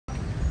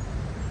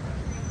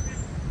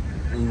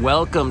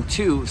Welcome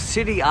to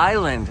City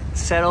Island,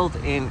 settled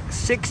in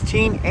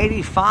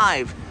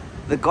 1685,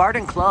 the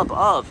Garden Club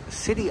of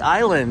City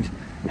Island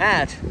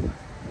at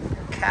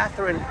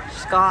Catherine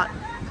Scott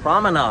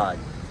Promenade.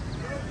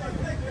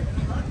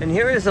 And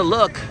here is a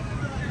look.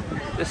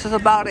 This is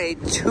about a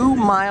 2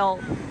 mile,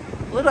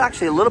 a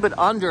little bit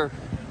under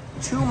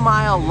 2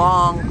 mile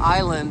long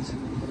island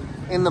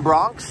in the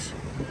Bronx.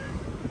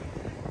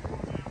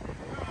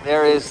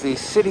 There is the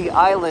City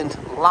Island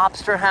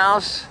Lobster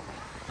House,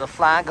 the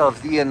flag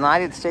of the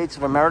United States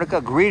of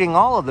America, greeting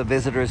all of the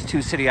visitors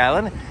to City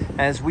Island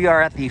as we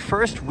are at the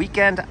first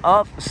weekend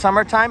of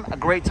summertime, a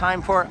great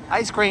time for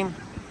ice cream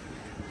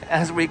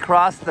as we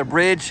cross the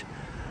bridge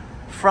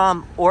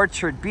from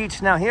Orchard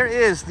Beach. Now here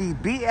is the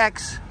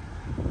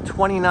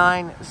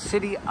BX29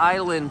 City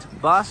Island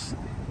bus.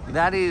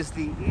 That is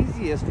the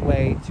easiest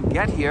way to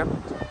get here.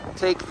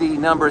 Take the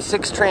number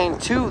 6 train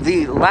to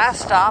the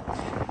last stop,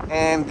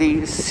 and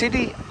the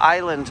City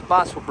Island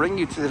bus will bring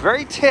you to the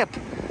very tip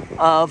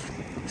of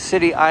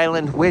City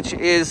Island, which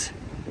is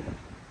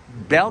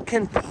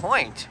Belkin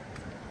Point.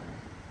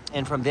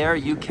 And from there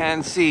you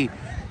can see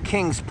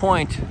Kings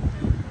Point,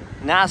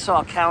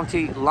 Nassau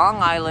County,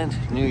 Long Island,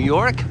 New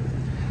York.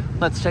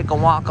 Let's take a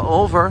walk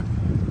over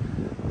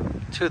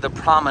to the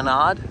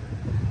promenade.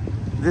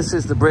 This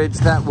is the bridge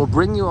that will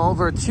bring you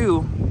over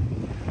to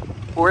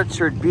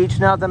Orchard Beach.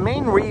 Now, the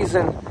main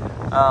reason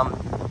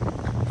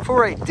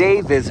for a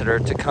day visitor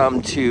to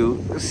come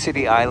to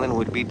City Island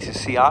would be to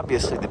see,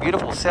 obviously, the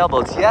beautiful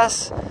sailboats.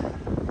 Yes,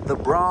 the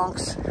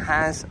Bronx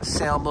has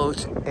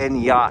sailboats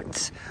and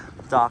yachts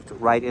docked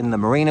right in the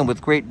marina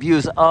with great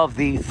views of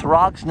the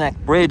Throgs Neck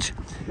Bridge.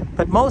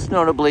 But most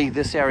notably,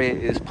 this area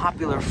is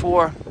popular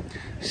for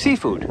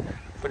seafood.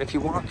 But if you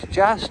walk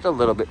just a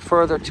little bit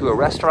further to a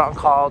restaurant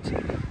called,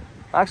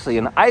 actually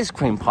an ice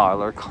cream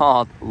parlor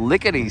called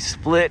Lickety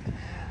Split,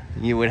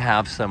 you would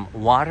have some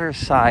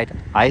waterside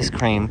ice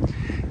cream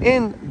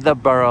in the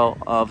borough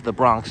of the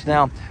Bronx.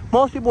 Now,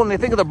 most people, when they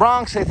think of the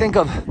Bronx, they think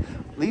of,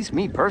 at least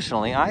me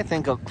personally, I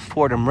think of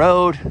Fordham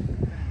Road,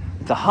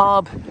 the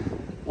Hub,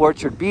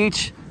 Orchard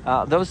Beach.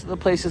 Those are the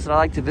places that I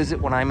like to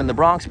visit when I'm in the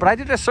Bronx. But I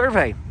did a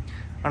survey,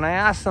 and I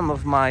asked some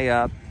of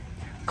my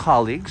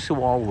colleagues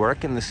who all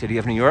work in the city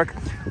of New York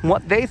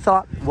what they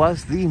thought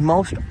was the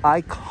most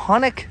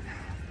iconic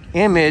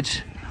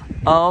image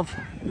of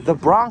the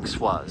Bronx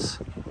was.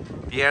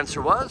 The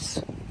answer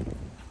was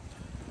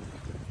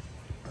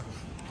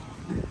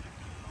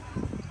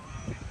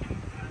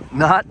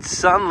not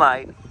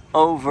sunlight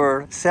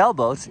over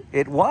sailboats.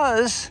 It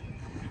was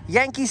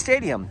Yankee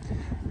Stadium.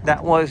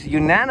 That was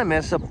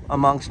unanimous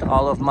amongst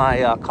all of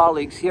my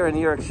colleagues here in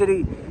New York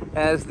City,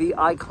 as the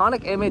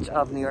iconic image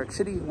of New York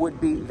City would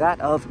be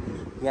that of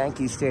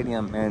Yankee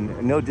Stadium.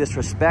 And no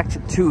disrespect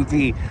to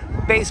the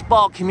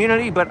baseball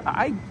community, but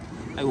I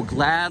will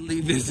gladly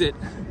visit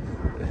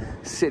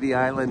City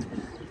Island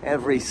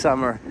every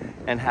summer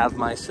and have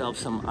myself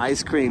some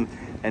ice cream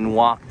and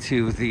walk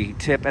to the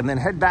tip and then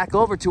head back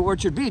over to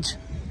Orchard Beach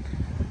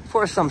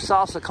for some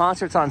salsa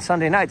concerts on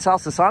Sunday night.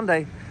 Salsa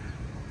Sunday.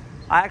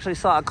 I actually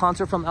saw a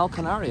concert from El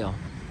Canario.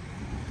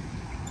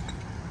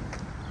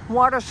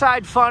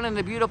 Waterside fun in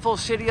the beautiful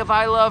city of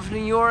I Love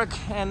New York,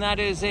 and that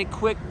is a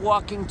quick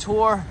walking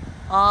tour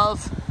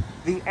of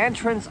the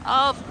entrance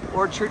of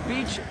Orchard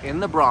Beach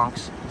in the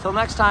Bronx. Till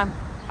next time,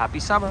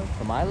 happy summer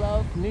from I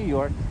Love New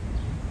York.